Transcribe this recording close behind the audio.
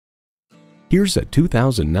Here's a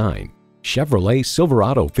 2009 Chevrolet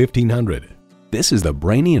Silverado 1500. This is the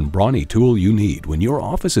brainy and brawny tool you need when your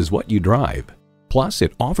office is what you drive. Plus,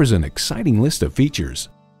 it offers an exciting list of features: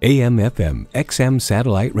 AM/FM XM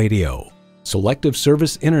satellite radio, selective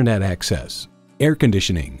service internet access, air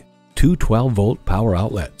conditioning, two 12-volt power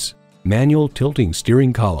outlets, manual tilting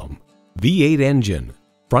steering column, V8 engine,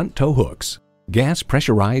 front tow hooks, gas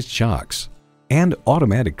pressurized shocks, and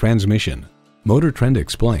automatic transmission. Motor Trend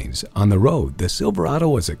explains, on the road, the Silverado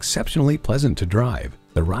was exceptionally pleasant to drive.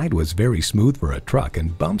 The ride was very smooth for a truck,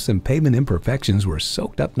 and bumps and pavement imperfections were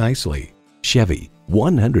soaked up nicely. Chevy,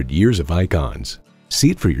 100 years of icons.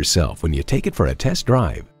 See it for yourself when you take it for a test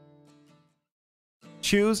drive.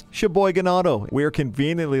 Choose Sheboygan Auto. We're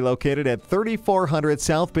conveniently located at 3400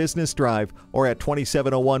 South Business Drive or at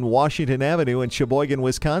 2701 Washington Avenue in Sheboygan,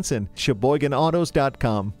 Wisconsin.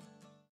 SheboyganAutos.com.